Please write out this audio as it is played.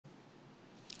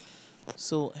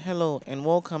So, hello and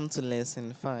welcome to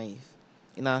lesson 5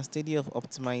 in our study of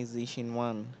optimization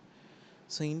 1.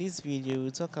 So, in this video,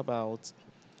 we'll talk about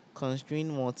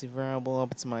constraint multivariable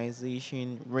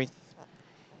optimization with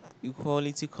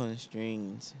equality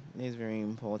constraints. This is very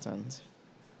important.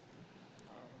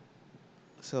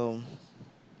 So,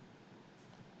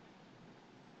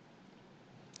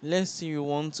 let's say you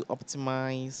want to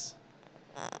optimize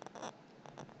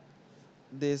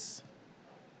this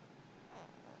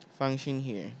function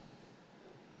here,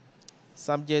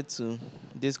 subject to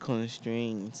this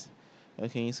constraint.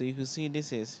 Okay, so you can see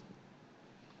this is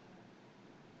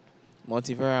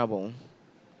multivariable.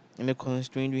 And the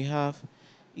constraint we have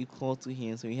equal to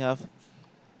here. So we have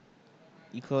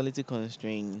equality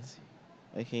constraints,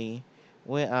 okay,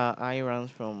 where our I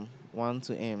runs from 1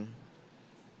 to m.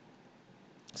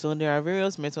 So there are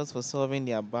various methods for solving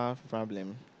the above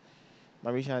problem,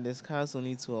 but we shall discuss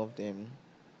only two of them.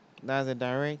 That's the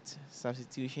direct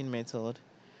substitution method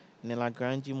and the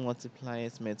Lagrange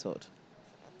multipliers method.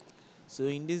 So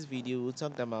in this video, we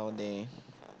talked about the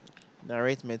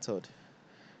direct method.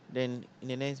 Then in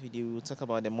the next video, we'll talk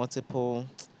about the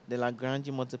Lagrange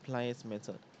multipliers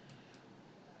method.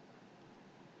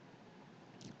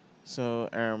 So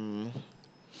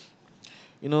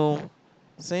you know,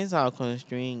 since our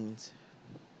constraints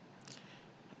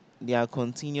they are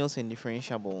continuous and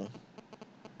differentiable,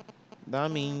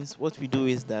 that means what we do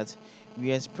is that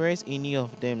we express any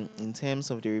of them in terms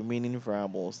of the remaining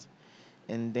variables,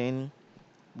 and then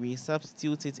we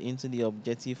substitute it into the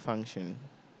objective function.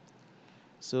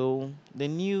 So the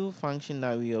new function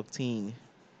that we obtain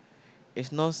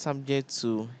is not subject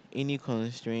to any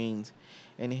constraint,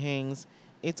 and hence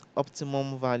its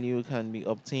optimum value can be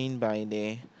obtained by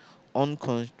the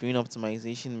unconstrained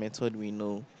optimization method we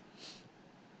know.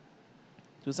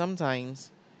 So sometimes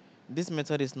this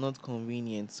method is not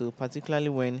convenient, so particularly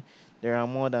when there are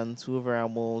more than two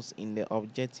variables in the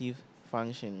objective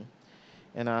function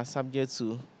and are subject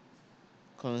to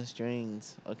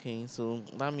constraints. Okay, so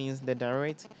that means the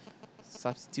direct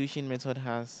substitution method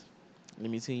has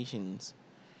limitations,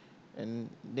 and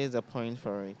there's a point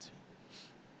for it.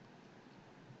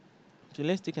 So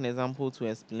let's take an example to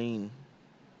explain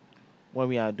what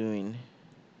we are doing.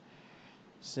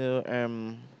 So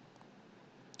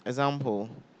example,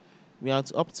 we are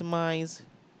to optimize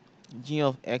g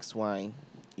of xy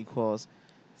equals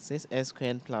 6x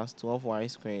squared plus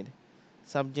 12y squared,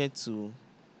 subject to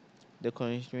the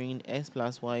constraint x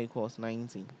plus y equals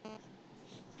 90.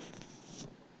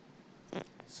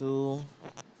 So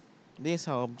this is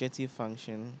our objective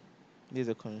function. This is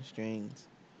a constraint.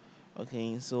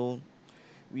 Okay, so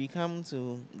we come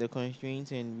to the constraint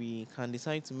and we can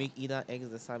decide to make either x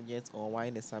the subject or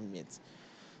y the subject.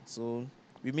 So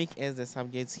we make x the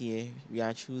subject here. We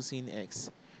are choosing x.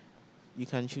 You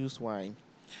can choose y.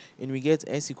 And we get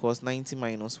x equals 90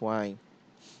 minus y.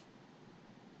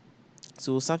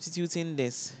 So substituting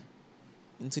this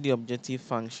into the objective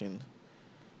function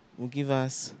will give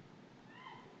us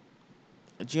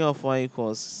g of y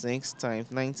equals 6 times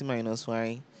 90 minus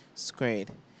y squared.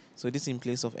 So this in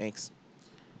place of x.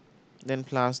 Then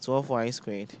plus 12y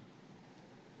squared.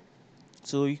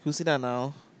 So you can see that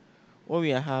now what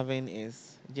we are having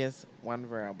is just one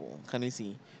variable. Can you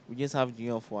see? We just have g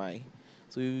of y.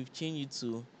 So we've changed it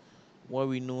to what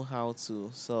we know how to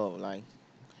solve, like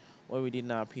what we did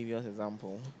in our previous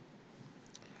example.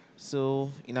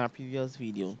 So in our previous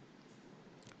video,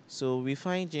 so we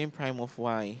find j prime of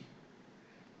y,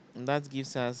 and that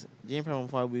gives us j prime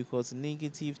of y will equal to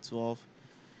negative 12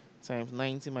 times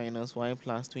 90 minus y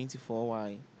plus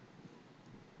 24y.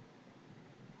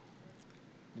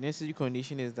 The necessary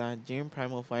condition is that j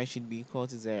prime of y should be equal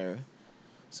to 0.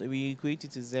 So we equate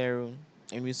it to 0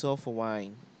 and we solve for y.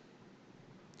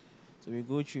 So we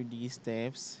go through these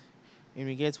steps and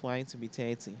we get y to be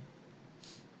 30.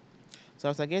 So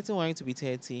after getting y to be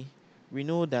 30, we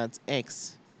know that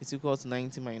x is equal to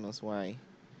 90 minus y.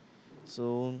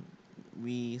 So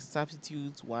we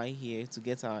substitute y here to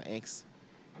get our x,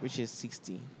 which is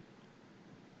 60.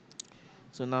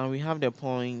 So now we have the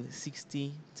point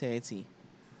 60, 30,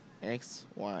 x,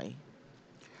 y.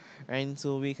 And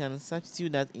so we can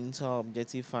substitute that into our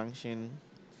objective function.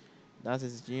 That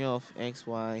is g of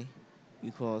xy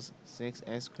equals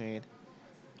 6x squared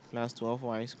plus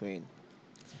 12y squared.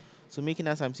 So making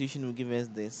that substitution will give us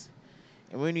this.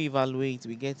 And when we evaluate,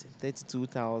 we get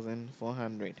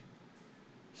 32,400.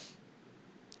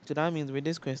 So that means with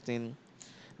this question,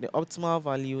 the optimal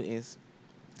value is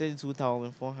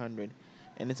 32,400,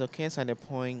 and it occurs at the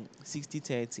point 60,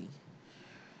 30.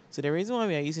 So the reason why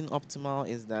we are using optimal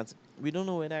is that we don't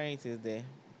know whether it is the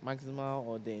maximal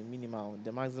or the minimal,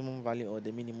 the maximum value or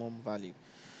the minimum value.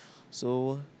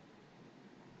 So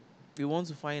we want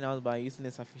to find out by using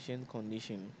a sufficient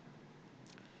condition.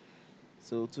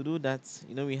 So to do that,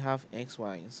 we have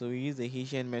xy. So we use the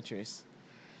Hessian matrix.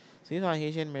 So if our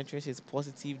Hessian matrix is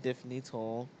positive definite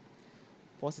or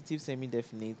positive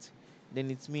semi-definite,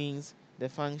 then it means the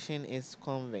function is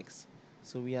convex.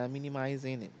 So we are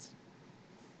minimizing it.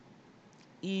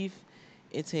 If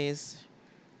it is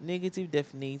negative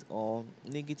definite or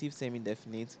negative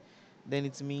semi-definite, then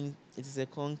it means it is a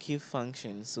concave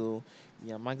function. So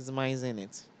we are maximizing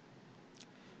it.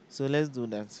 So let's do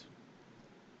that.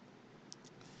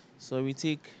 So we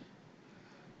take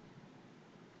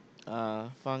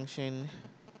function,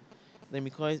 then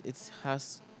because it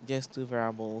has just two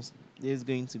variables, this is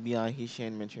going to be our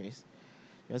Hessian matrix.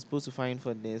 You're supposed to find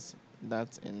for this, that,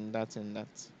 and that, and that.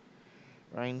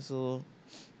 Right? So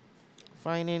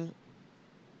finding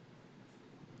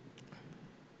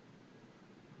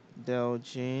del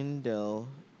G del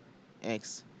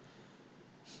x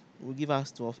will give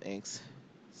us 12x.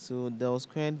 So del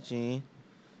squared G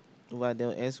over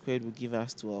del s squared will give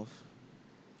us 12.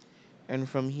 And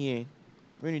from here,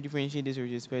 when we differentiate this with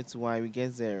respect to y, we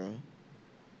get 0,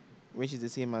 which is the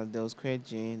same as del squared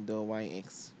G del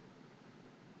yx.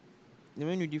 Then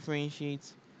when we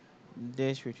differentiate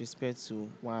this with respect to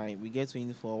y, we get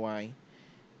 24y.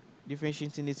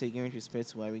 Differentiating this again with respect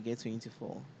to y, we get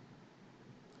 24.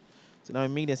 So now we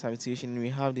make the substitution, and we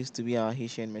have this to be our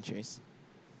Hessian matrix.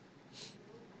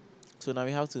 So now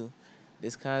we have to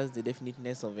discuss the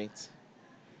definiteness of it.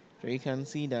 So you can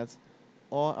see that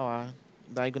all our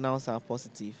diagonals are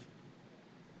positive.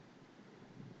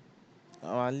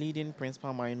 Our leading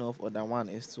principal minor of order 1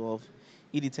 is 12.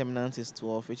 E determinant is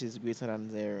 12, which is greater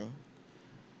than 0.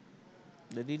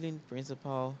 The leading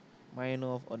principal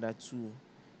minor of order 2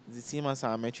 is the same as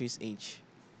our matrix H.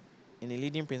 And the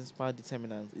leading principal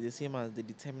determinant is the same as the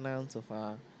determinant of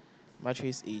our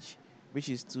matrix H, which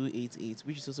is 288,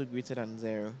 which is also greater than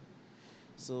 0.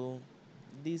 So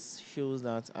this shows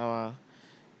that our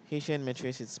Hessian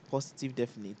matrix is positive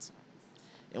definite.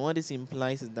 And what this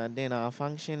implies is that then our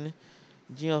function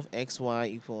g of xy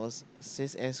equals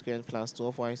 6x squared plus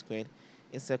 12y squared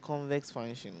is a convex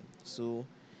function. So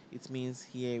it means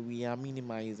here we are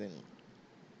minimizing.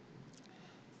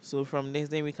 So from this,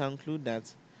 then we conclude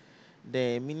that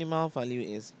the minimal value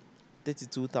is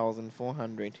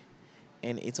 32,400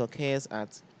 and it occurs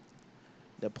at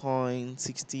the point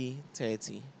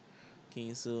 6030.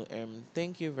 Okay, so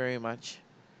thank you very much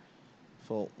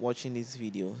for watching this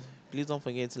video. Please don't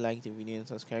forget to like the video and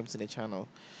subscribe to the channel.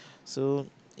 So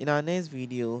in our next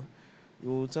video, we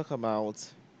will talk about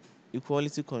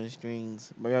equality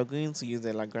constraints, but we are going to use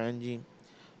the Lagrange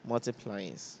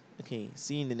multipliers. Okay,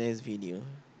 see you in the next video.